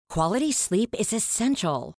Quality sleep is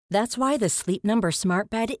essential. That's why the Sleep Number Smart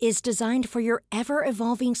Bed is designed for your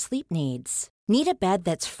ever-evolving sleep needs. Need a bed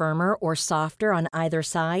that's firmer or softer on either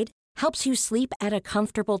side? Helps you sleep at a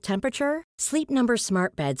comfortable temperature? Sleep Number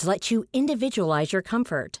Smart Beds let you individualize your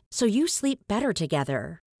comfort, so you sleep better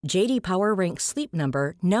together. J.D. Power ranks Sleep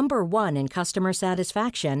Number number 1 in customer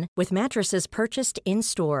satisfaction with mattresses purchased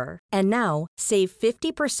in-store. And now, save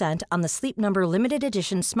 50% on the Sleep Number Limited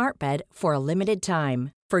Edition Smart Bed for a limited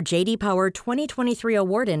time. For J.D. Power 2023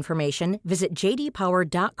 award information, visit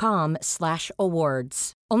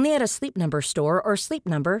jdpower.com/awards. Only at a Sleep Number store or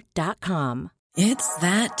sleepnumber.com. It's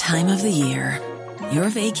that time of the year. Your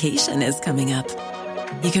vacation is coming up.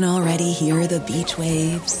 You can already hear the beach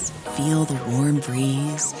waves, feel the warm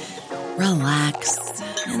breeze, relax,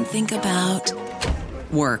 and think about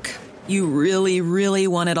work. You really, really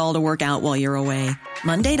want it all to work out while you're away.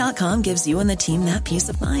 Monday.com gives you and the team that peace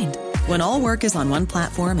of mind. When all work is on one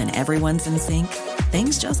platform and everyone's in sync,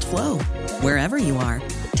 things just flow. Wherever you are,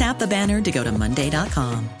 tap the banner to go to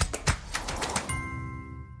Monday.com.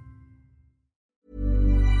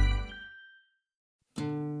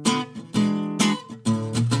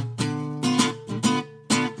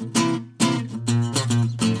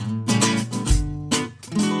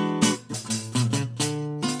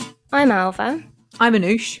 I'm Alva. I'm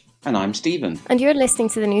Anoush. And I'm Stephen. And you're listening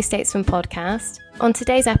to the New Statesman podcast. On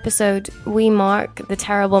today's episode, we mark the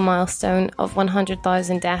terrible milestone of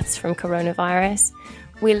 100,000 deaths from coronavirus.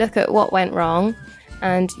 We look at what went wrong,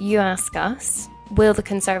 and you ask us, will the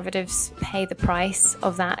Conservatives pay the price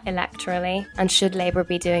of that electorally, and should Labour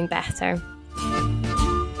be doing better?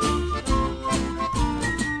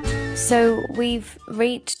 So we've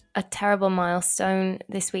reached a terrible milestone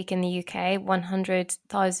this week in the UK.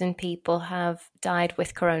 100,000 people have died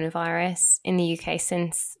with coronavirus in the UK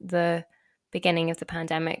since the beginning of the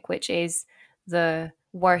pandemic, which is the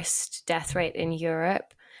worst death rate in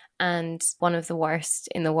Europe and one of the worst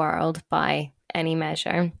in the world by any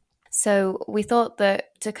measure. So we thought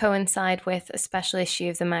that to coincide with a special issue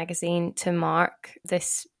of the magazine to mark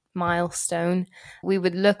this milestone, we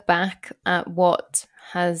would look back at what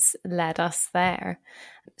has led us there.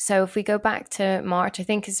 So if we go back to March, I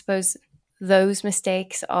suppose those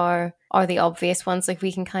mistakes are the obvious ones. Like,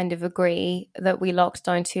 we can kind of agree that we locked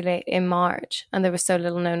down too late in March and there was so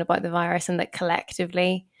little known about the virus, and that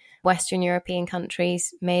collectively Western European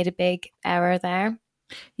countries made a big error there.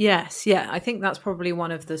 Yes, yeah. I think that's probably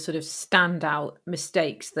one of the sort of standout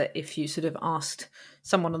mistakes that if you sort of asked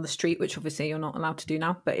someone on the street, which obviously you're not allowed to do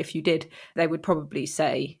now, but if you did, they would probably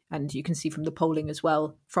say, and you can see from the polling as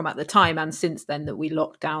well from at the time and since then, that we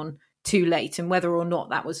locked down too late. And whether or not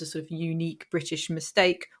that was a sort of unique British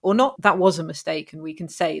mistake or not, that was a mistake. And we can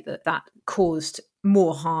say that that caused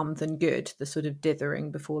more harm than good, the sort of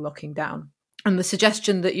dithering before locking down. And the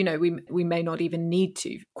suggestion that, you know, we may not even need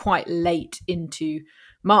to quite late into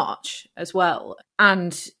March as well.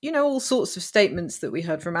 And, you know, all sorts of statements that we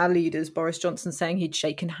heard from our leaders, Boris Johnson saying he'd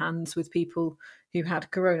shaken hands with people who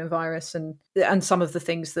had coronavirus, and some of the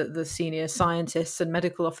things that the senior scientists and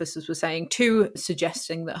medical officers were saying too,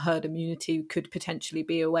 suggesting that herd immunity could potentially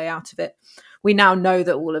be a way out of it. We now know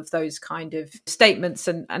that all of those kind of statements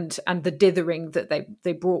and the dithering that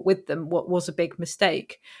they brought with them was a big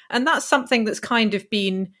mistake. And that's something that's kind of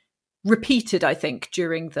been repeated, I think,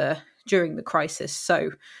 during the crisis. So,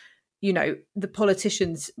 you know, the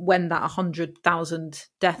politicians, when that 100,000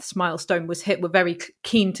 deaths milestone was hit, were very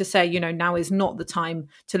keen to say, you know, now is not the time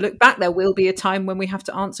to look back. There will be a time when we have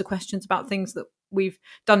to answer questions about things that we've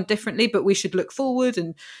done differently, but we should look forward.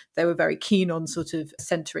 And they were very keen on sort of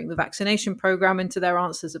centering the vaccination program into their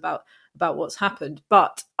answers about what's happened.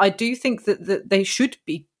 But I do think that they should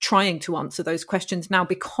be trying to answer those questions now,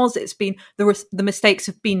 because it's been the mistakes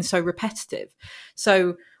have been so repetitive.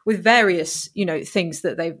 So with various, you know, things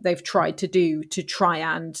that they've tried to do to try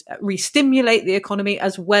and re-stimulate the economy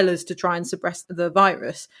as well as to try and suppress the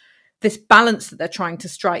virus, this balance that they're trying to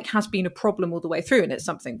strike has been a problem all the way through. And it's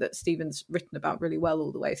something that Stephen's written about really well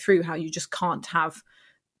all the way through, how you just can't have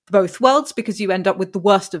both worlds, because you end up with the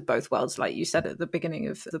worst of both worlds, like you said at the beginning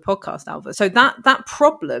of the podcast, Alva. So that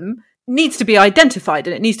problem needs to be identified,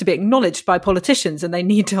 and it needs to be acknowledged by politicians, and they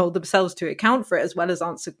need to hold themselves to account for it as well as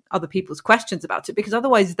answer other people's questions about it, because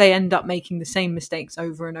otherwise they end up making the same mistakes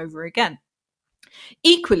over and over again.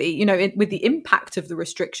 Equally, you know, with the impact of the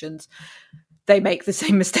restrictions, they make the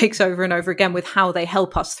same mistakes over and over again with how they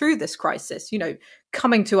help us through this crisis, you know,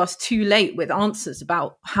 coming to us too late with answers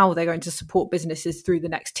about how they're going to support businesses through the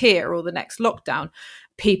next tier or the next lockdown,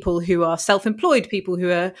 people who are self-employed, people who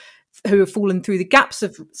have fallen through the gaps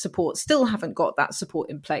of support still haven't got that support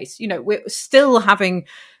in place. You know, we're still having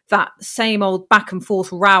that same old back and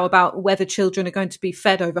forth row about whether children are going to be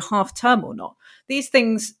fed over half term or not. These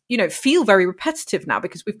things, feel very repetitive now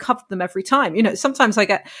because we've covered them every time. Sometimes I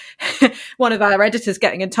get one of our editors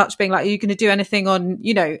getting in touch being like, are you going to do anything on,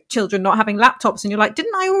 children not having laptops? And you're like,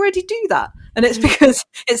 didn't I already do that? And it's because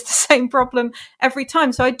it's the same problem every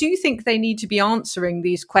time. So I do think they need to be answering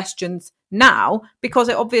these questions now, because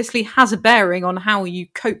it obviously has a bearing on how you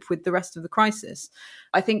cope with the rest of the crisis.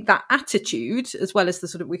 I think that attitude, as well as the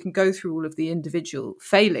sort of, we can go through all of the individual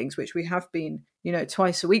failings, which we have been,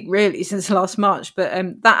 twice a week really since last March. But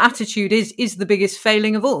that attitude is the biggest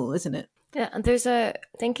failing of all, isn't it? Yeah, and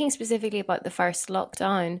thinking specifically about the first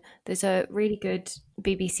lockdown, there's a really good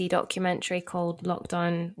BBC documentary called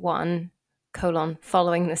Lockdown 1,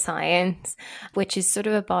 Following the Science, which is sort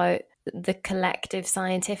of about the collective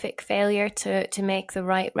scientific failure to make the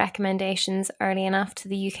right recommendations early enough to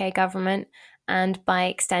the UK government, and by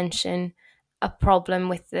extension, a problem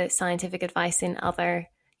with the scientific advice in other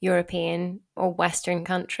European or Western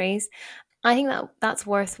countries. I think that's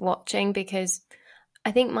worth watching, because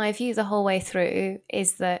I think my view the whole way through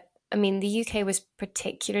is that, the UK was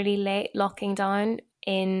particularly late locking down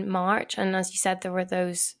in March. And as you said, there were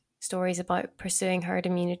those stories about pursuing herd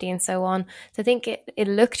immunity and so on. So I think it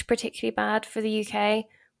looked particularly bad for the UK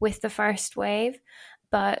with the first wave.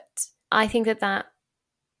 But I think that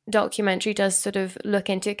documentary does sort of look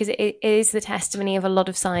into it, because it is the testimony of a lot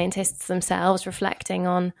of scientists themselves reflecting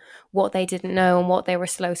on what they didn't know and what they were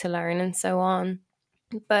slow to learn and so on.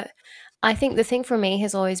 But I think the thing for me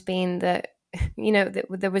has always been that, that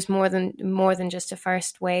there was more than just a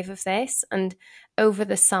first wave of this. And over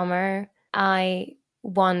the summer, I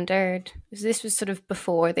wondered, this was sort of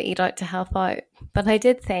before the Eat Out to Help Out, but I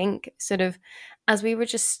did think, sort of, as we were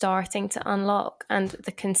just starting to unlock, and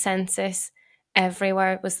the consensus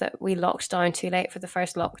everywhere was that we locked down too late for the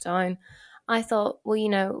first lockdown, I thought,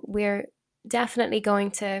 well, we're definitely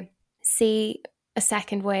going to see a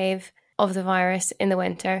second wave of the virus in the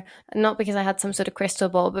winter. Not because I had some sort of crystal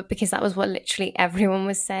ball, but because that was what literally everyone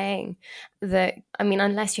was saying. That,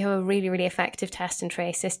 unless you have a really, really effective test and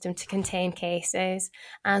trace system to contain cases,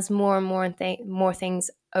 as more and more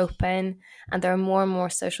things open, and there are more and more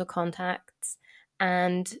social contacts,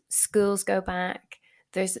 and schools go back,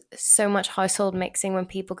 there's so much household mixing when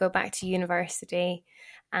people go back to university,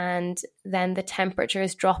 and then the temperature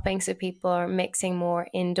is dropping, so people are mixing more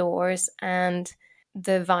indoors, and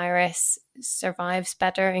the virus survives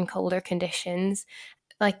better in colder conditions.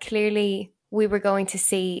 Like, clearly we were going to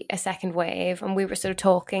see a second wave, and we were sort of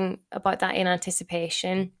talking about that in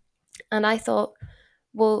anticipation. And I thought,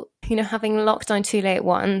 well, having locked down too late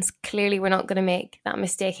once, clearly we're not going to make that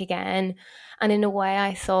mistake again. And in a way,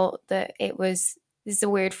 I thought that this is a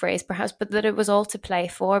weird phrase perhaps, but that it was all to play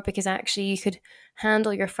for, because actually you could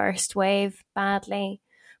handle your first wave badly,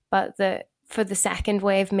 but that for the second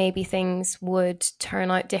wave, maybe things would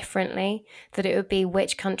turn out differently, that it would be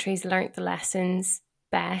which countries learnt the lessons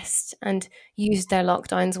best and used their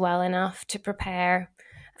lockdowns well enough to prepare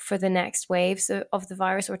for the next waves of the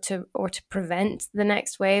virus, or to prevent the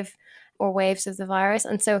next wave or waves of the virus.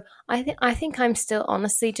 And so I think I'm still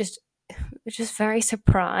honestly just very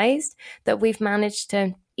surprised that we've managed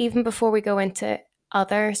to, even before we go into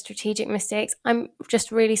other strategic mistakes, I'm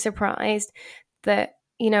just really surprised that,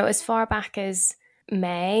 as far back as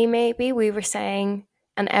May, maybe, we were saying,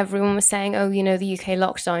 and everyone was saying, oh, the UK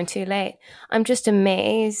locked down too late. I'm just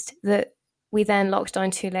amazed that we then locked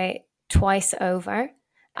down too late twice over.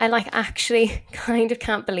 I actually kind of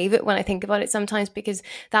can't believe it when I think about it sometimes, because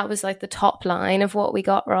that was like the top line of what we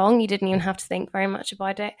got wrong. You didn't even have to think very much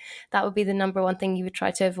about it. That would be the number one thing you would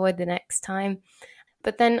try to avoid the next time.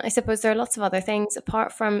 But then I suppose there are lots of other things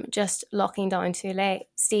apart from just locking down too late.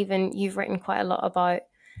 Stephen, you've written quite a lot about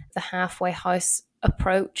the halfway house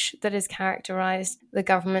approach that has characterised the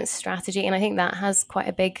government's strategy. And I think that has quite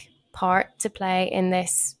a big part to play in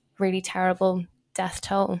this really terrible death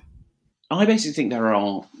toll. I basically think there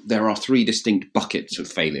are three distinct buckets of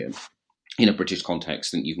failure in a British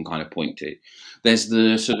context that you can kind of point to. There's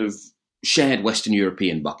the sort of shared Western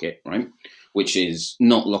European bucket, right, which is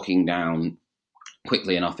not locking down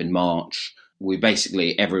quickly enough in March. We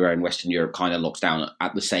basically, everywhere in Western Europe kind of locks down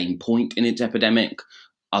at the same point in its epidemic,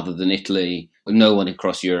 other than Italy. No one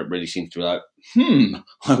across Europe really seems to be like,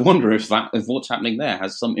 I wonder if what's happening there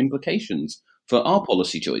has some implications for our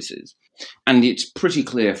policy choices. And it's pretty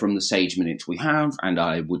clear from the SAGE minutes we have, and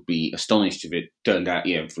I would be astonished if it turned out,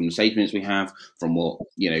 from the SAGE minutes we have, from what,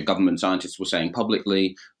 government scientists were saying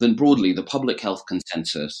publicly, that broadly the public health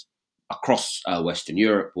consensus across Western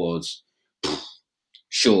Europe was,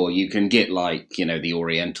 sure, you can get the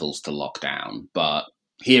Orientals to lock down, but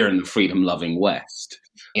here in the freedom-loving West,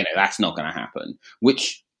 that's not going to happen,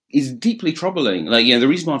 which is deeply troubling. The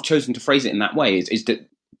reason why I've chosen to phrase it in that way is that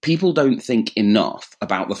people don't think enough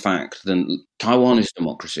about the fact that Taiwan is a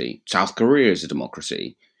democracy, South Korea is a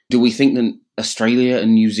democracy. Do we think that Australia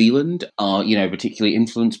and New Zealand are, particularly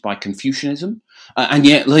influenced by Confucianism? And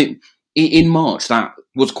yet, in March, that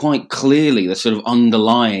was quite clearly the sort of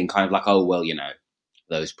underlying kind of oh, well,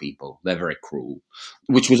 those people, they're very cruel,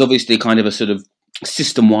 which was obviously kind of a sort of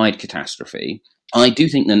system-wide catastrophe. I do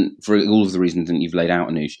think that for all of the reasons that you've laid out,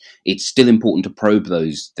 Anush, it's still important to probe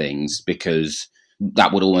those things because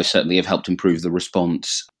that would almost certainly have helped improve the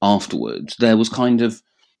response afterwards. There was kind of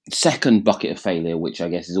second bucket of failure, which I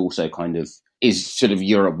guess is also is sort of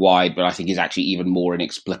Europe-wide, but I think is actually even more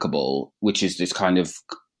inexplicable, which is this kind of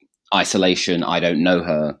isolation, I don't know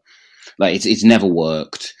her. It's never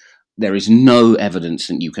worked. There is no evidence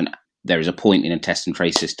that there is a point in a test and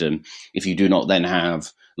trace system if you do not then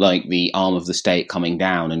have the arm of the state coming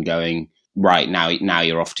down and going, right, now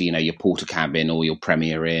you're off to, your porter cabin or your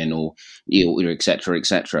Premier Inn or et cetera, et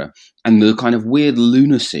cetera. And the kind of weird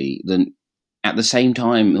lunacy that at the same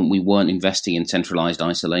time we weren't investing in centralized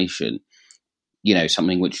isolation,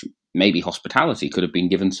 something which maybe hospitality could have been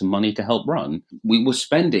given some money to help run. We were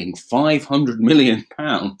spending £500 million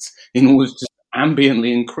in order to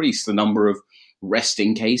ambiently increase the number of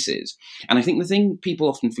resting cases. And I think the thing people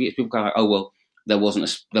often forget, people go oh, well, there wasn't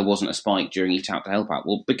a spike during Eat Out to Help Out.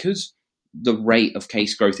 Well, because the rate of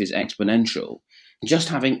case growth is exponential, just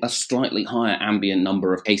having a slightly higher ambient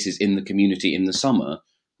number of cases in the community in the summer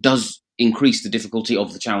does increase the difficulty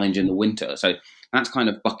of the challenge in the winter. So that's kind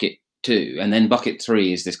of bucket 2. And then bucket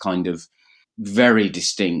 3 is this kind of very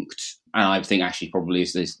distinct, and I think actually probably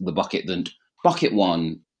is this the bucket that bucket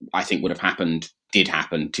 1 I think did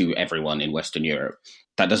happen to everyone in Western Europe.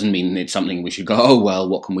 That doesn't mean it's something we should go, oh, well,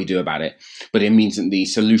 what can we do about it? But it means that the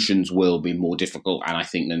solutions will be more difficult. And I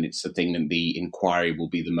think then it's the thing that the inquiry will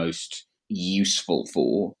be the most useful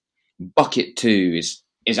for. Bucket 2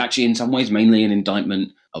 is actually in some ways mainly an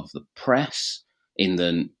indictment of the press in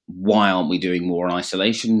the why aren't we doing more in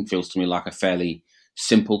isolation? Feels to me like a fairly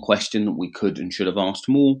simple question that we could and should have asked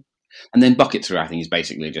more. And then bucket 3, I think, is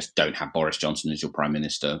basically just don't have Boris Johnson as your prime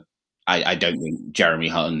minister. I don't think Jeremy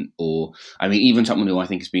Hunt even someone who I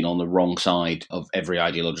think has been on the wrong side of every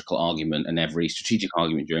ideological argument and every strategic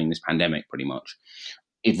argument during this pandemic, pretty much.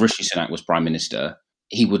 If Rishi Sunak was prime minister,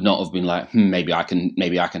 he would not have been maybe I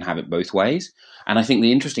can have it both ways. And I think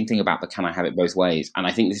the interesting thing about the can I have it both ways, and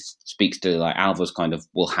I think this speaks to Alva's kind of,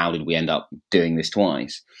 well, how did we end up doing this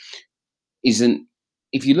twice? Isn't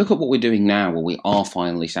if you look at what we're doing now, where we are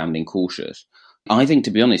finally sounding cautious, I think,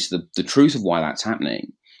 to be honest, the truth of why that's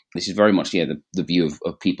happening, this is very much the view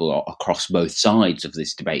of people across both sides of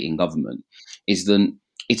this debate in government, is that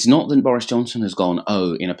it's not that Boris Johnson has gone,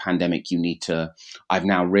 oh, in a pandemic I've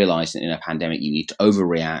now realised that in a pandemic you need to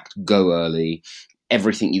overreact, go early,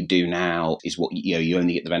 everything you do now is what, you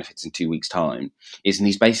only get the benefits in 2 weeks' time. Isn't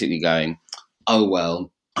he's basically going, oh,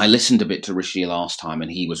 well, I listened a bit to Rishi last time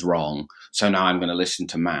and he was wrong, so now I'm going to listen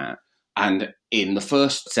to Matt. And in the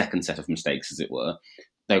second set of mistakes, as it were,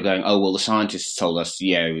 they're going, oh, well, the scientists told us,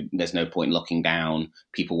 there's no point locking down,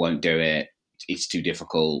 people won't do it, it's too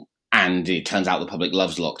difficult. And it turns out the public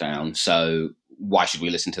loves lockdown, so why should we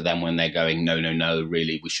listen to them when they're going, no,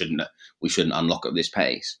 really, we shouldn't unlock at this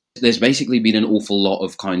pace. There's basically been an awful lot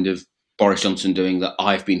of kind of Boris Johnson doing that.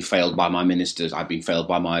 I've been failed by my ministers, I've been failed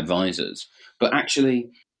by my advisors. But actually,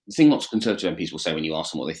 the thing lots of Conservative MPs will say when you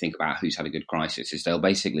ask them what they think about who's had a good crisis is they'll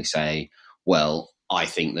basically say, well, I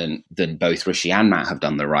think that both Rishi and Matt have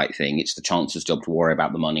done the right thing. It's the Chancellor's job to worry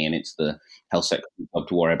about the money and it's the Health Secretary's job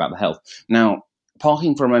to worry about the health. Now,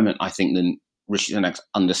 parking for a moment, I think that Rishi Sunak's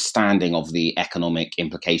understanding of the economic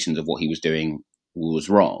implications of what he was doing was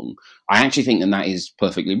wrong. I actually think that is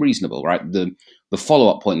perfectly reasonable, right? The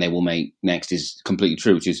follow-up point they will make next is completely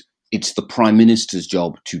true, which is it's the Prime Minister's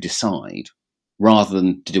job to decide rather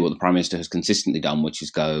than to do what the Prime Minister has consistently done, which is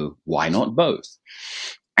go, why not both?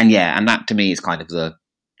 And that to me is kind of the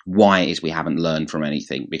why it is we haven't learned from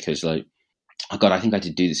anything, because I think I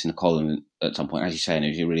did do this in a column at some point, as you say, and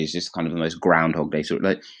it really is just kind of the most Groundhog Day sort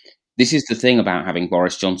of, this is the thing about having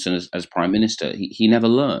Boris Johnson as Prime Minister. He never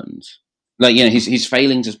learns. His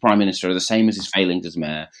failings as Prime Minister are the same as his failings as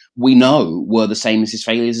Mayor. We know were the same as his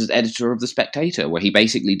failures as editor of The Spectator, where he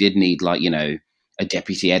basically did need a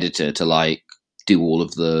deputy editor to do all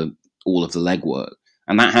of the legwork,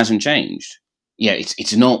 and that hasn't changed.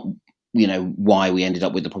 It's not why we ended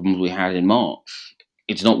up with the problems we had in March.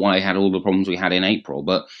 It's not why I had all the problems we had in April.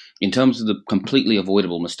 But in terms of the completely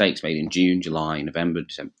avoidable mistakes made in June, July, November,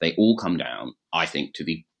 December, they all come down, I think, to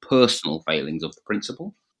the personal failings of the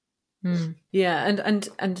principal. Yeah,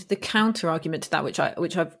 and the counter argument to that, which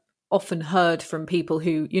I've often heard from people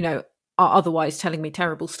who, are otherwise telling me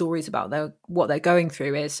terrible stories about what they're going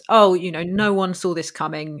through, is, no one saw this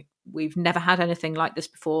coming. We've never had anything like this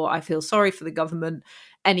before. I feel sorry for the government.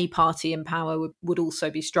 Any party in power would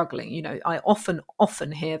also be struggling. I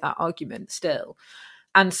often hear that argument still.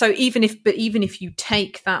 And so even if you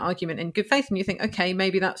take that argument in good faith and you think, okay,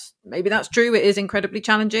 maybe that's true, it is incredibly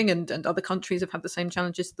challenging, and other countries have had the same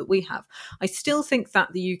challenges that we have, I still think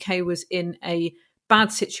that the UK was in a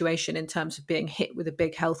bad situation in terms of being hit with a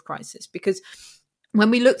big health crisis. Because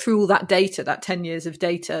when we look through all that data, that 10 years of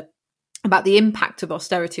data about the impact of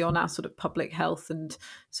austerity on our sort of public health and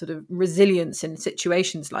sort of resilience in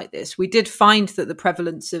situations like this, we did find that the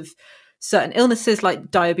prevalence of certain illnesses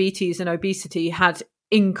like diabetes and obesity had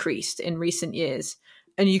increased in recent years.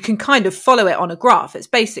 And you can kind of follow it on a graph. It's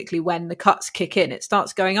basically when the cuts kick in, it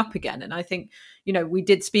starts going up again. And I think, we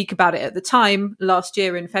did speak about it at the time last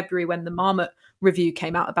year in February when the Marmot review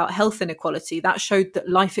came out about health inequality. That showed that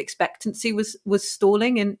life expectancy was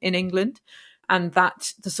stalling in England, and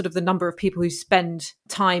that the number of people who spend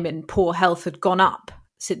time in poor health had gone up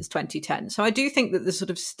since 2010. So I do think that the sort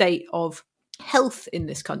of state of health in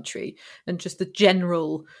this country and just the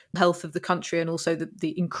general health of the country, and also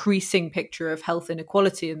the increasing picture of health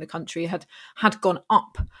inequality in the country had gone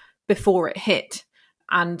up before it hit.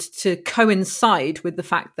 And to coincide with the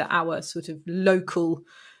fact that our sort of local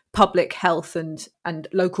public health and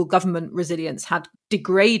local government resilience had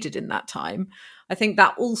degraded in that time, I think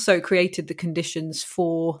that also created the conditions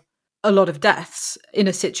for a lot of deaths in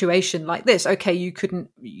a situation like this. Okay, you couldn't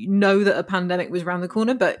know that a pandemic was around the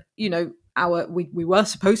corner, but we were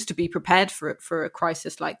supposed to be prepared for a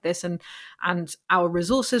crisis like this, and our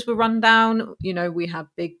resources were run down. We had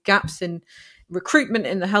big gaps in recruitment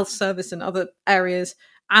in the health service and other areas,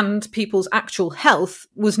 and people's actual health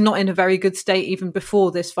was not in a very good state even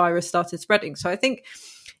before this virus started spreading. So I think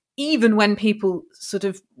even when people sort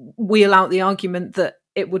of wheel out the argument that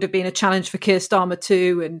it would have been a challenge for Keir Starmer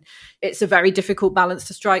too, and it's a very difficult balance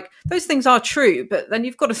to strike, those things are true, but then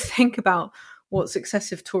you've got to think about what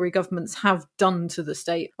successive Tory governments have done to the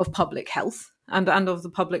state of public health and of the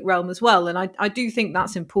public realm as well. And I do think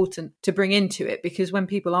that's important to bring into it, because when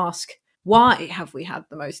people ask, why have we had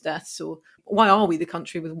the most deaths, or why are we the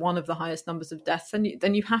country with one of the highest numbers of deaths,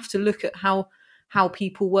 then you have to look at how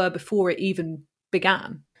people were before it even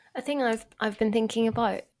began. I think I've been thinking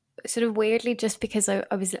about, sort of weirdly, just because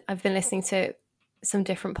I've been listening to some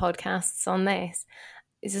different podcasts on this,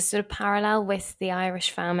 is a sort of parallel with the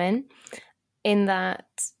Irish famine, in that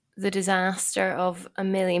the disaster of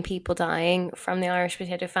 1 million people dying from the Irish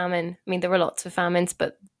potato famine, I mean, there were lots of famines,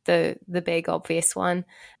 but the big obvious one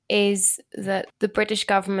is that the British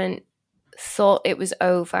government thought it was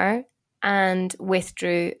over and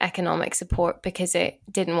withdrew economic support because it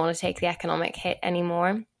didn't want to take the economic hit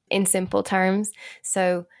anymore, in simple terms.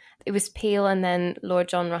 So it was Peel and then Lord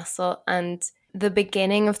John Russell, and the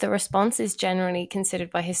beginning of the response is generally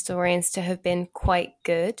considered by historians to have been quite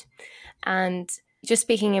good. And just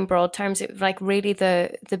speaking in broad terms, it was like really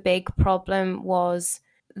the big problem was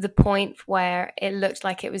the point where it looked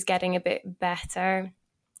like it was getting a bit better,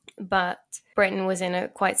 but Britain was in a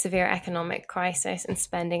quite severe economic crisis and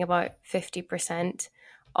spending about 50%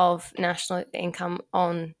 of national income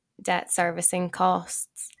on debt servicing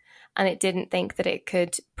costs. And it didn't think that it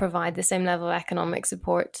could provide the same level of economic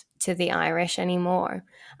support to the Irish anymore.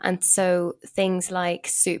 And so things like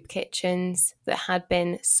soup kitchens that had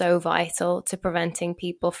been so vital to preventing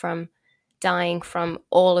people from dying from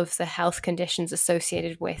all of the health conditions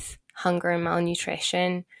associated with hunger and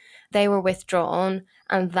malnutrition, they were withdrawn,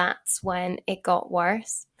 and that's when it got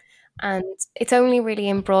worse. And it's only really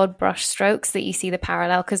in broad brush strokes that you see the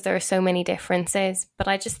parallel, because there are so many differences. But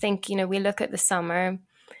I just think, we look at the summer,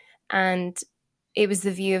 and it was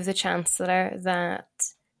the view of the Chancellor that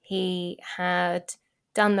he had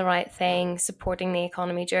done the right thing, supporting the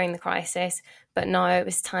economy during the crisis, but now it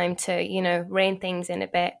was time to, rein things in a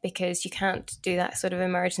bit, because you can't do that sort of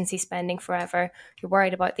emergency spending forever. You're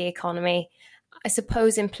worried about the economy. I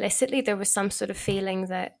suppose implicitly there was some sort of feeling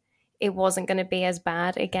that it wasn't going to be as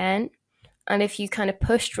bad again. And if you kind of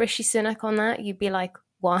pushed Rishi Sunak on that, you'd be like,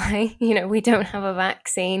 why? We don't have a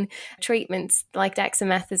vaccine. Treatments like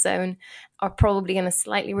dexamethasone are probably going to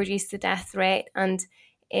slightly reduce the death rate. And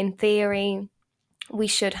in theory, we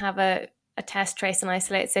should have a a test, trace and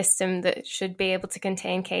isolate system that should be able to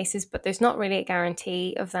contain cases, but there's not really a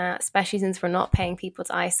guarantee of that, especially since we're not paying people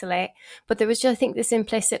to isolate. But there was just, I think, this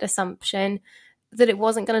implicit assumption that it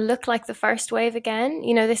wasn't going to look like the first wave again.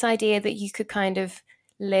 You know, this idea that you could kind of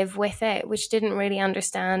live with it, which didn't really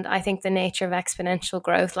understand, I think, the nature of exponential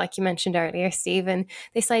growth, like you mentioned earlier, Stephen.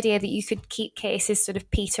 This idea that you could keep cases sort of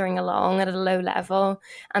petering along at a low level,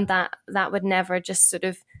 and that would never just sort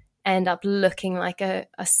of end up looking like a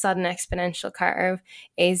sudden exponential curve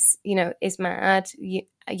is mad.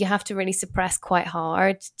 You have to really suppress quite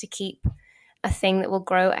hard to keep a thing that will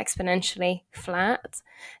grow exponentially flat.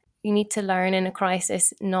 You need to learn in a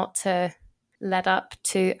crisis not to let up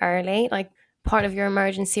too early. Like, part of your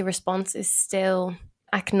emergency response is still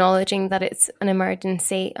acknowledging that it's an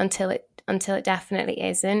emergency until it definitely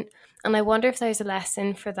isn't. And I wonder if there's a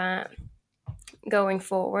lesson for that going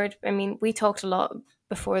forward. I mean, we talked a lot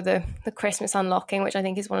before the Christmas unlocking, which I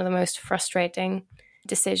think is one of the most frustrating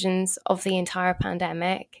decisions of the entire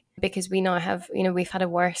pandemic, because we now have, we've had a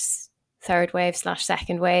worse third wave /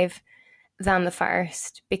 second wave than the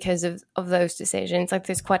first because of those decisions. Like,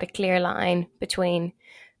 there's quite a clear line between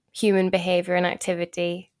human behavior and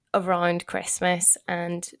activity around Christmas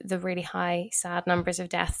and the really high, sad numbers of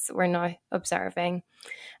deaths that we're now observing.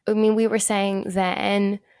 I mean, we were saying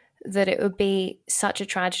then that it would be such a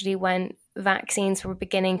tragedy when vaccines were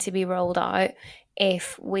beginning to be rolled out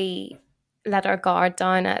if we let our guard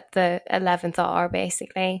down at the 11th hour,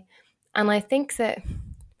 basically. And I think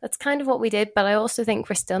that's kind of what we did, but I also think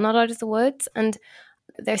we're still not out of the woods, and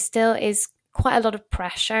there still is quite a lot of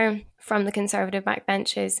pressure from the Conservative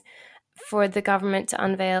backbenches for the government to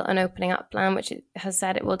unveil an opening up plan, which it has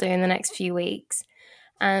said it will do in the next few weeks.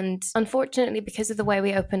 And unfortunately, because of the way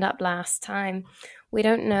we opened up last time, we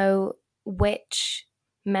don't know which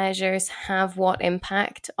measures have what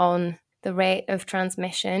impact on the rate of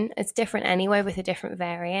transmission. It's different anyway with a different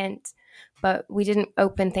variant, but we didn't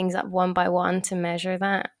open things up one by one to measure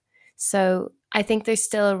that. So I think there's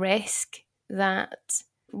still a risk that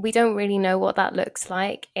we don't really know what that looks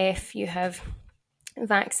like if you have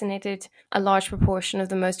vaccinated a large proportion of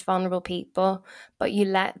the most vulnerable people, but you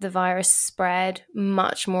let the virus spread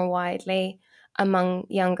much more widely among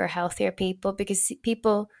younger, healthier people, because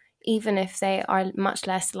people, even if they are much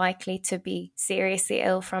less likely to be seriously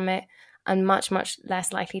ill from it and much, much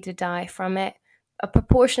less likely to die from it, a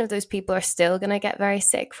proportion of those people are still going to get very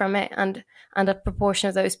sick from it, and a proportion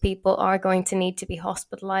of those people are going to need to be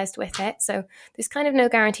hospitalized with it. So there's kind of no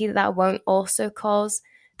guarantee that won't also cause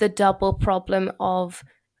the double problem of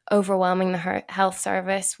overwhelming the health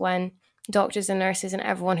service when doctors and nurses and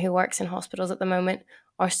everyone who works in hospitals at the moment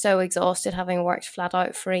are so exhausted, having worked flat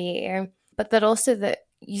out for a year. But that also that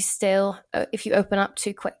you still, if you open up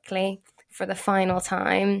too quickly for the final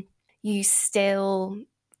time, you still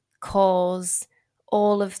cause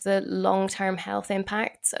all of the long-term health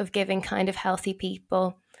impacts of giving kind of healthy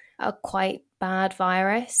people a quite bad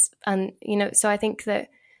virus. And, so I think that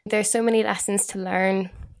there's so many lessons to learn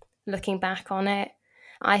looking back on it.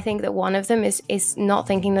 I think that one of them is not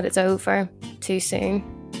thinking that it's over too soon.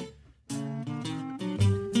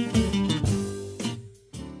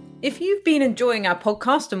 If you've been enjoying our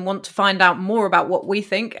podcast and want to find out more about what we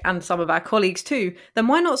think, and some of our colleagues too, then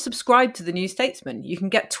why not subscribe to The New Statesman? You can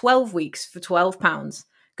get 12 weeks for £12.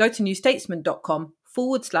 Go to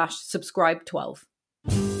newstatesman.com/subscribe12.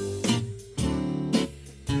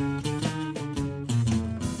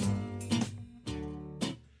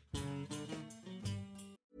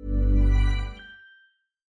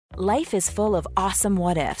 Life is full of awesome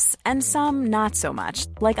what-ifs, and some not so much,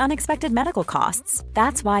 like unexpected medical costs.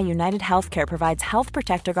 That's why United Healthcare provides Health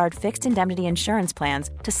Protector Guard fixed indemnity insurance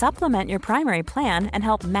plans to supplement your primary plan and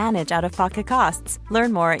help manage out-of-pocket costs.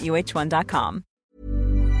 Learn more at uh1.com.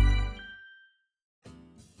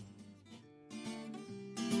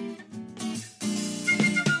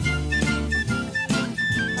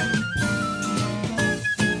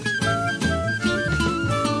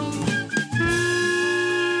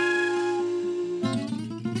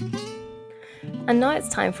 And now it's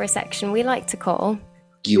time for a section we like to call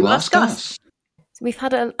You Ask Us. So we've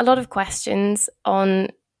had a lot of questions on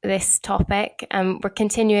this topic, and we're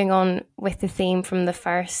continuing on with the theme from the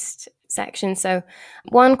first section. So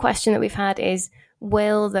one question that we've had is,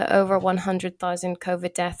 will the over 100,000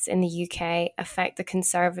 COVID deaths in the UK affect the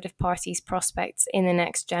Conservative Party's prospects in the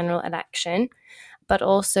next general election? But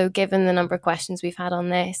also, given the number of questions we've had on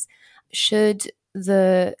this, should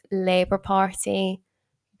the Labour Party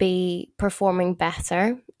be performing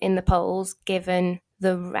better in the polls given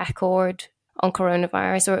the record on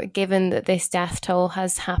coronavirus, or given that this death toll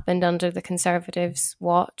has happened under the Conservatives'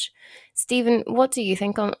 watch. Stephen, what do you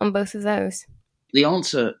think on both of those? The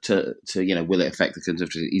answer to will it affect the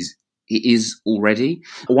Conservatives is it is already.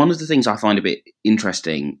 One of the things I find a bit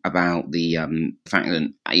interesting about the fact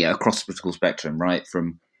that across the political spectrum, right,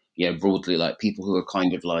 from broadly, like people who are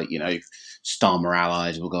kind of like Starmer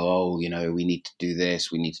allies will go, oh, we need to do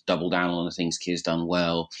this, we need to double down on the things Keir's done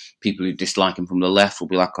well. People who dislike him from the left will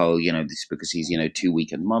be like, oh, this is because he's too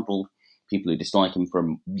weak and muddled. People who dislike him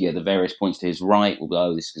from the various points to his right will be,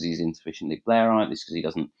 oh, this is because he's insufficiently Blairite, this is because he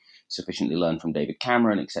doesn't sufficiently learn from David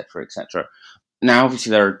Cameron, etc., etc. Now,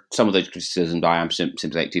 obviously, there are some of those criticisms I am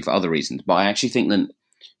sympathetic to for other reasons, but I actually think that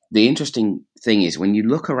the interesting thing is when you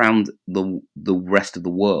look around the rest of the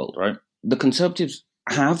world, right, the Conservatives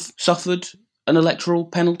have suffered an electoral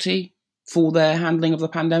penalty for their handling of the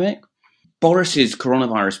pandemic. Boris's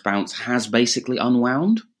coronavirus bounce has basically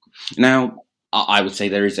unwound. Now, I would say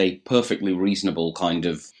there is a perfectly reasonable kind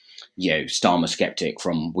of, Starmer skeptic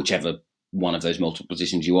from whichever one of those multiple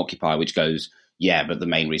positions you occupy, which goes, yeah, but the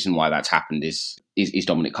main reason why that's happened is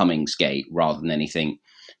Dominic Cummings' gate rather than anything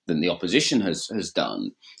than the opposition has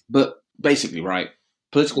done. But basically, right,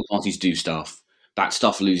 political parties do stuff. That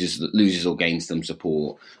stuff loses or gains them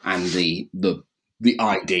support. And the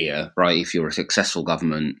idea, right, if you're a successful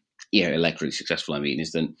government, electorally successful, I mean,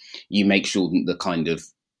 is that you make sure that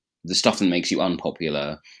the stuff that makes you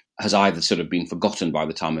unpopular has either sort of been forgotten by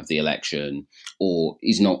the time of the election or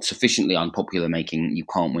is not sufficiently unpopular, making you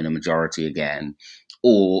can't win a majority again,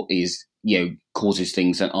 or is, causes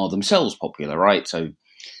things that are themselves popular, right? So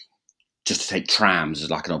just to take trams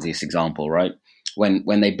as like an obvious example, right?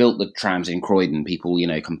 When they built the trams in Croydon, people,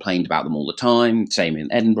 complained about them all the time. Same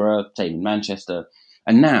in Edinburgh, same in Manchester.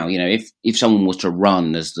 And now, if someone was to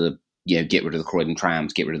run as the, get rid of the Croydon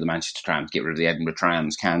trams, get rid of the Manchester trams, get rid of the Edinburgh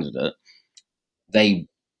trams candidate, they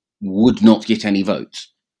would not get any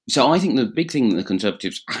votes. So I think the big thing that the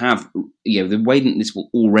Conservatives have, the way that this will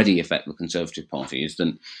already affect the Conservative Party is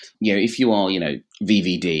that, if you are,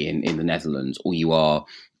 VVD in the Netherlands, or you are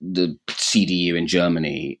the CDU in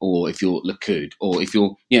Germany, or if you're Likud, or if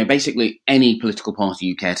you're, basically any political party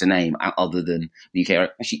you care to name other than the UK, right?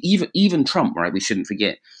 Actually, even Trump, right, we shouldn't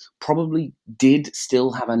forget, probably did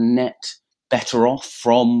still have a net better off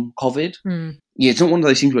from COVID. Yeah, it's not one of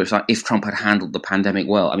those things where it's like if Trump had handled the pandemic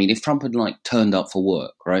well. I mean, if Trump had turned up for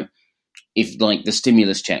work, right? If the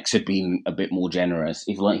stimulus checks had been a bit more generous,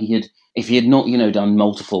 if he had not done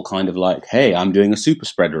multiple kind of hey, I'm doing a super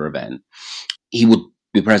spreader event, he would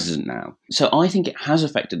be president now. So I think it has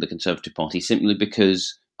affected the Conservative Party simply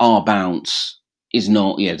because our bounce is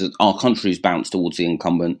not our country's bounce towards the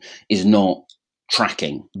incumbent is not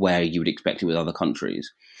tracking where you would expect it with other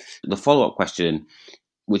countries. The follow-up question,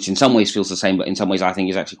 which in some ways feels the same, but in some ways I think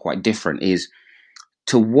is actually quite different, is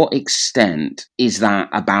to what extent is that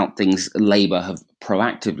about things Labour have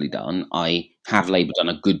proactively done? Have Labour done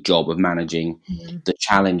a good job of managing the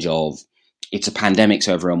challenge of it's a pandemic,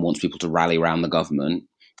 so everyone wants people to rally around the government.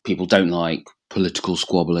 People don't like political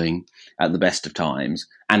squabbling at the best of times,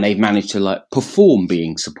 and they've managed to perform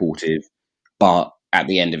being supportive, but at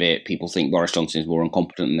the end of it, people think Boris Johnson is more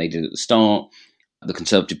incompetent than they did at the start. The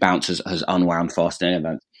Conservative bounce has unwound faster than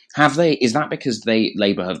ever. Is that because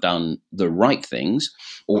Labour have done the right things,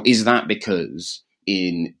 or is that because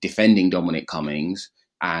in defending Dominic Cummings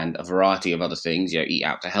and a variety of other things, eat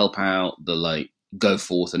out to help out, the go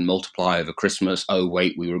forth and multiply over Christmas, oh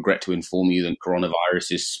wait, we regret to inform you that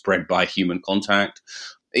coronavirus is spread by human contact?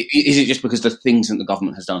 Is it just because the things that the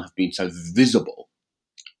government has done have been so visible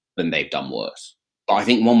then they've done worse? But I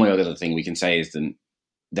think one way or the other thing we can say is that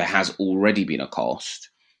there has already been a cost.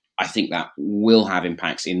 I think that will have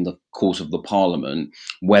impacts in the course of the Parliament,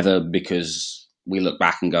 whether because we look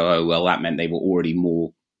back and go, oh, well, that meant they were already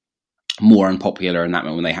more unpopular, and that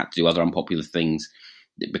meant when they had to do other unpopular things,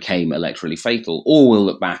 it became electorally fatal. Or we'll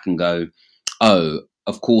look back and go, oh,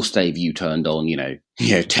 of course they've U-turned on,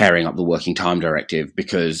 tearing up the Working Time Directive,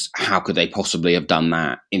 because how could they possibly have done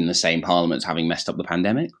that in the same Parliament as having messed up the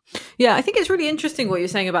pandemic? Yeah, I think it's really interesting what you're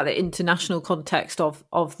saying about the international context of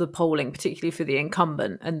the polling, particularly for the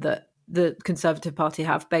incumbent, and that the Conservative Party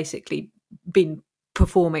have basically been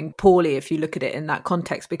performing poorly if you look at it in that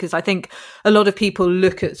context, because I think a lot of people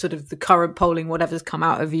look at sort of the current polling, whatever's come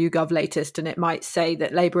out of YouGov latest, and it might say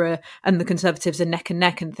that Labour and the Conservatives are neck and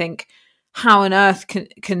neck, and think, how on earth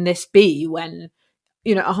can this be when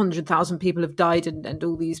 100,000 people have died and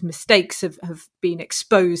all these mistakes have been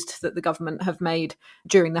exposed that the government have made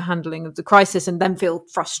during the handling of the crisis, and then feel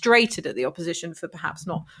frustrated at the opposition for perhaps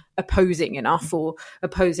not opposing enough or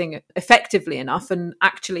opposing effectively enough. And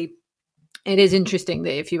actually, it is interesting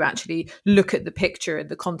that if you actually look at the picture in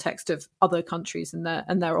the context of other countries and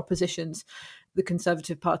their oppositions, the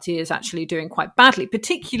Conservative Party is actually doing quite badly,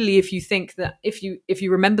 particularly if you think that if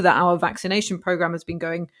you remember that our vaccination program has been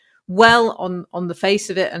going well on the face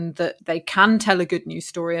of it, and that they can tell a good news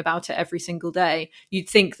story about it every single day, you'd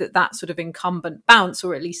think that that sort of incumbent bounce,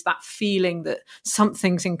 or at least that feeling that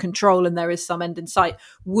something's in control and there is some end in sight,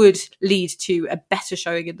 would lead to a better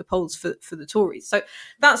showing in the polls for the Tories. So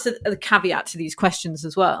that's a caveat to these questions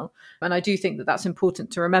as well. And I do think that that's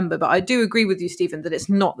important to remember. But I do agree with you, Stephen, that it's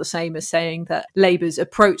not the same as saying that Labour's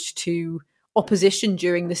approach to opposition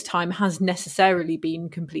during this time has necessarily been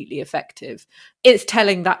completely effective. It's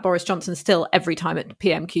telling that Boris Johnson still, every time at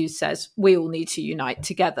PMQs, says we all need to unite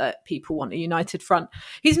together. People want a united front.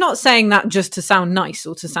 He's not saying that just to sound nice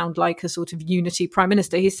or to sound like a sort of unity prime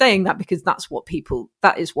minister. He's saying that because that is what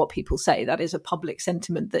people say. That is a public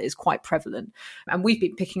sentiment that is quite prevalent. And we've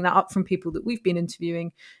been picking that up from people that we've been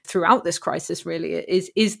interviewing throughout this crisis, really,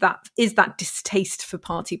 is that distaste for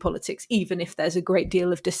party politics, even if there's a great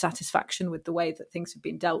deal of dissatisfaction with the way that things have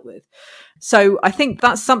been dealt with. So I think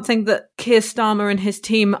that's something that Keir Starmer and his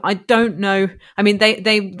team, I don't know. I mean,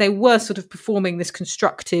 they were sort of performing this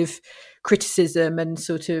constructive criticism and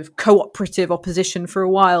sort of cooperative opposition for a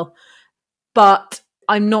while, but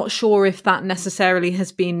I'm not sure if that necessarily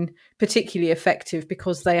has been particularly effective,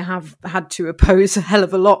 because they have had to oppose a hell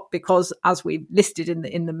of a lot, because, as we listed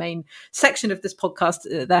in the main section of this podcast,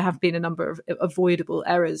 there have been a number of avoidable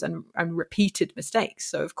errors and repeated mistakes.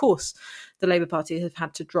 So, of course, the Labour Party have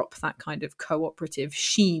had to drop that kind of cooperative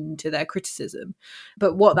sheen to their criticism.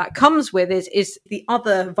 But what that comes with is the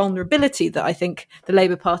other vulnerability that I think the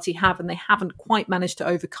Labour Party have, and they haven't quite managed to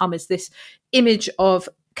overcome, is this image of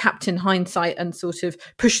Captain Hindsight and sort of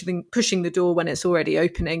pushing the door when it's already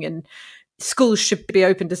opening, and schools should be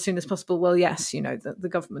opened as soon as possible. Well, yes, the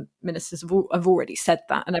government ministers have already said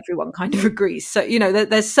that, and everyone kind of agrees. So,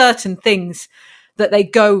 there's certain things that they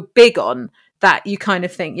go big on that you kind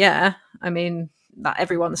of think, yeah, I mean, that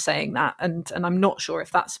everyone's saying that. And I'm not sure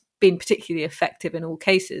if that's been particularly effective in all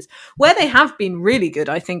cases. Where they have been really good,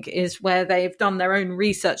 I think, is where they've done their own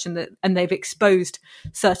research and they've exposed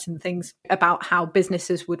certain things about how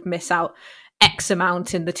businesses would miss out X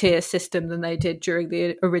amount in the tier system than they did during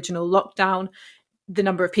the original lockdown, the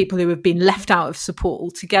number of people who have been left out of support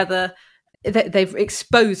altogether. They've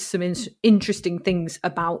exposed some interesting things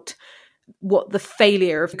about what the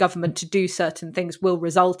failure of government to do certain things will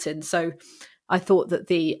result in. So I thought that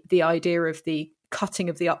the idea of the cutting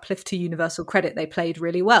of the uplift to universal credit, they played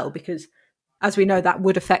really well, because, as we know, that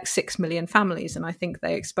would affect 6 million families. And I think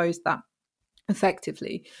they exposed that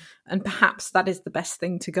effectively. And perhaps that is the best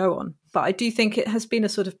thing to go on. But I do think it has been a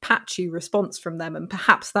sort of patchy response from them. And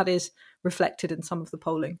perhaps that is reflected in some of the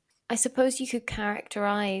polling. I suppose you could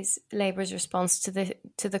characterise Labour's response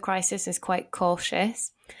to the crisis as quite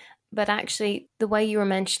cautious. But actually, the way you were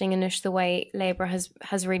mentioning, Anush, the way Labour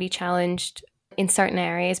has really challenged in certain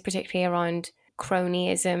areas, particularly around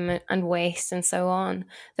cronyism and waste and so on,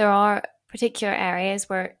 there are particular areas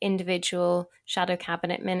where individual shadow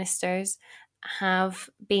cabinet ministers have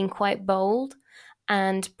been quite bold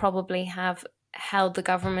and probably have held the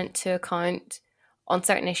government to account on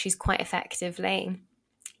certain issues quite effectively.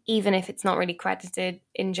 Even if it's not really credited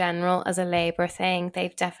in general as a Labour thing,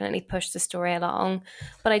 they've definitely pushed the story along.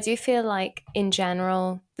 But I do feel like, in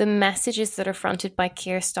general, the messages that are fronted by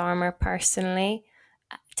Keir Starmer personally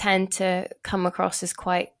tend to come across as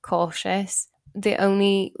quite cautious. The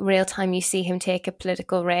only real time you see him take a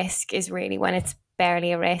political risk is really when it's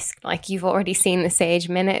barely a risk. Like, you've already seen the Sage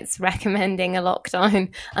Minutes recommending a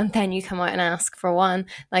lockdown, and then you come out and ask for one.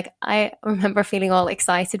 Like, I remember feeling all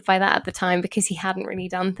excited by that at the time, because he hadn't really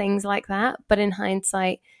done things like that. But in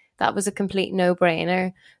hindsight, that was a complete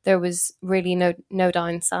no-brainer. There was really no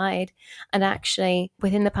downside. And actually,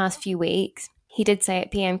 within the past few weeks, he did say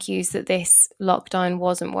at PMQs that this lockdown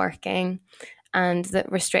wasn't working and that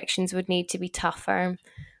restrictions would need to be tougher.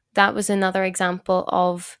 That was another example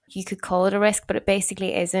of, you could call it a risk, but it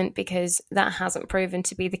basically isn't, because that hasn't proven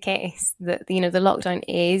to be the case. That, the lockdown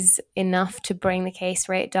is enough to bring the case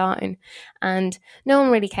rate down, and no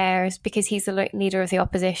one really cares, because he's the leader of the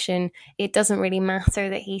opposition. It doesn't really matter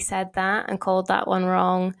that he said that and called that one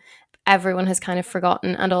wrong. Everyone has kind of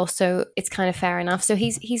forgotten, and also it's kind of fair enough. So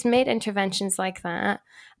he's made interventions like that,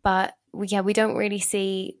 but we don't really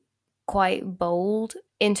see quite bold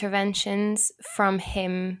interventions from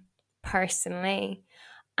him personally.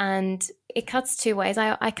 And it cuts two ways.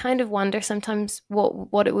 I kind of wonder sometimes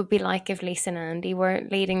what it would be like if Lisa and Andy were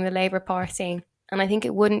leading the Labour Party. And I think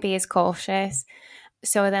it wouldn't be as cautious.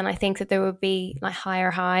 So then I think that there would be like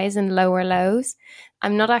higher highs and lower lows.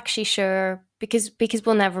 I'm not actually sure because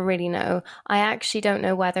we'll never really know. I actually don't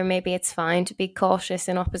know whether maybe it's fine to be cautious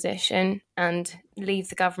in opposition and leave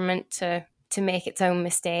the government to make its own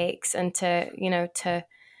mistakes and to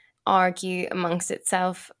argue amongst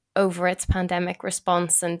itself over its pandemic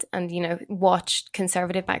response and watch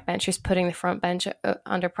conservative backbenchers putting the front bench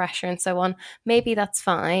under pressure and so on. Maybe that's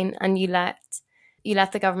fine, and you let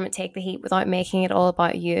the government take the heat without making it all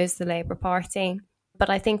about you as the Labour Party.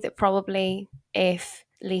 But I think that probably if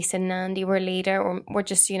Lisa Nandy were leader, or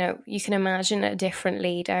just, you can imagine a different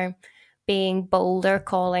leader being bolder,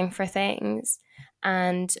 calling for things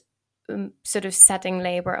and sort of setting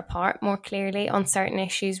Labour apart more clearly on certain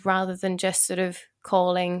issues rather than just sort of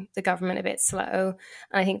calling the government a bit slow.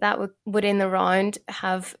 And I think that would in the round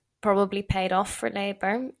have probably paid off for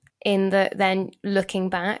Labour. Then looking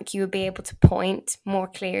back, you would be able to point more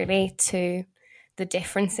clearly to the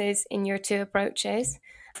differences in your two approaches.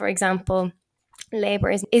 For example,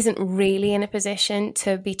 Labour isn't really in a position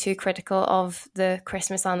to be too critical of the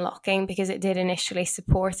Christmas unlocking because it did initially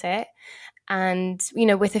support it, and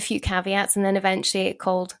with a few caveats, and then eventually it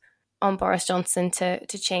called on Boris Johnson to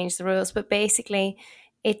change the rules. But basically,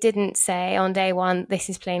 it didn't say on day one, this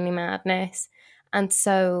is plainly madness. And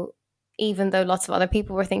so even though lots of other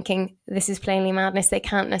people were thinking this is plainly madness, they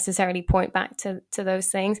can't necessarily point back to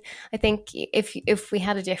those things. I think if we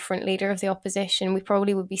had a different leader of the opposition, we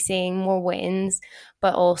probably would be seeing more wins,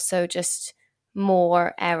 but also just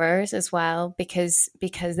more errors as well, because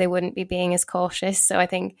they wouldn't be being as cautious. So I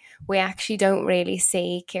think we actually don't really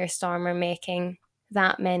see Keir Starmer making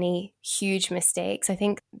that many huge mistakes. I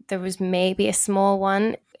think there was maybe a small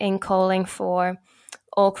one in calling for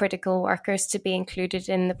all critical workers to be included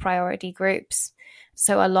in the priority groups.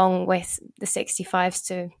 So along with the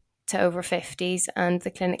 65s to over 50s and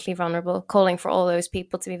the clinically vulnerable, calling for all those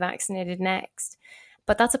people to be vaccinated next.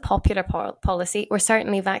 But that's a popular policy, or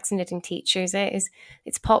certainly vaccinating teachers is.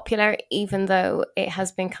 It's popular, even though it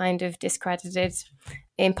has been kind of discredited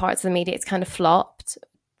in parts of the media. It's kind of flopped.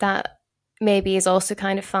 That maybe is also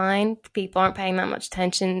kind of fine. People aren't paying that much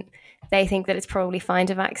attention. They think that it's probably fine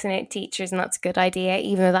to vaccinate teachers, and that's a good idea,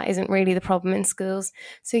 even though that isn't really the problem in schools.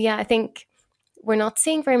 So yeah, I think we're not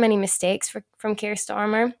seeing very many mistakes from Keir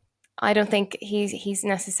Starmer. I don't think he's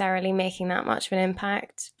necessarily making that much of an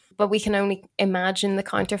impact. But we can only imagine the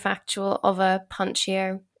counterfactual of a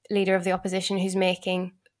punchier leader of the opposition who's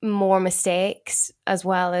making more mistakes as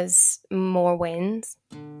well as more wins.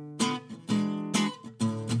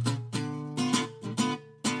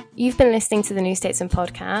 You've been listening to the New Statesman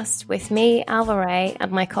podcast with me, Alva Ray,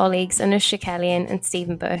 and my colleagues Anusha Kellyan and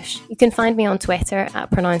Stephen Bush. You can find me on Twitter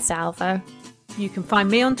at @PronouncedAlva. You can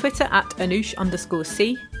find me on Twitter at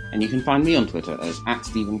Anush_C. And you can find me on Twitter as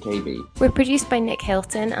 @StephenKB. We're produced by Nick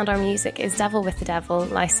Hilton, and our music is Devil with the Devil,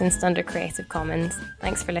 licensed under Creative Commons.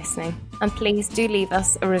 Thanks for listening. And please do leave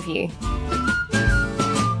us a review.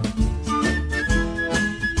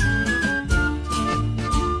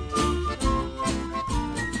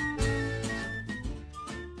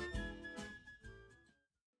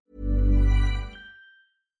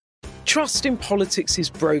 Trust in politics is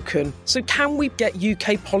broken, so can we get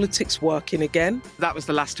UK politics working again? That was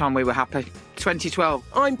the last time we were happy. 2012.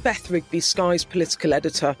 I'm Beth Rigby, Sky's political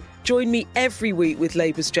editor. Join me every week with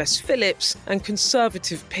Labour's Jess Phillips and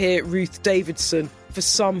Conservative peer Ruth Davidson for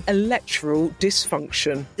some electoral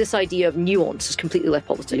dysfunction. This idea of nuance has completely left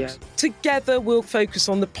politics. Yeah. Together we'll focus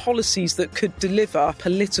on the policies that could deliver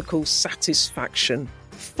political satisfaction.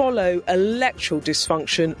 Follow Electoral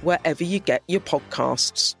Dysfunction wherever you get your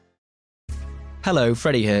podcasts. Hello,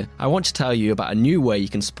 Freddie here. I want to tell you about a new way you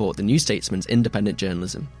can support the New Statesman's independent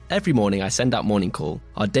journalism. Every morning I send out Morning Call,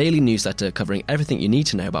 our daily newsletter covering everything you need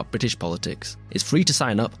to know about British politics. It's free to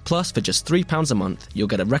sign up, plus for just £3 a month, you'll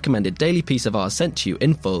get a recommended daily piece of ours sent to you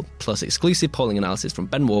in full, plus exclusive polling analysis from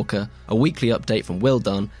Ben Walker, a weekly update from Will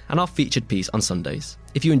Dunn, and our featured piece on Sundays.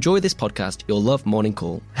 If you enjoy this podcast, you'll love Morning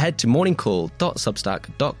Call. Head to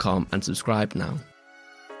morningcall.substack.com and subscribe now.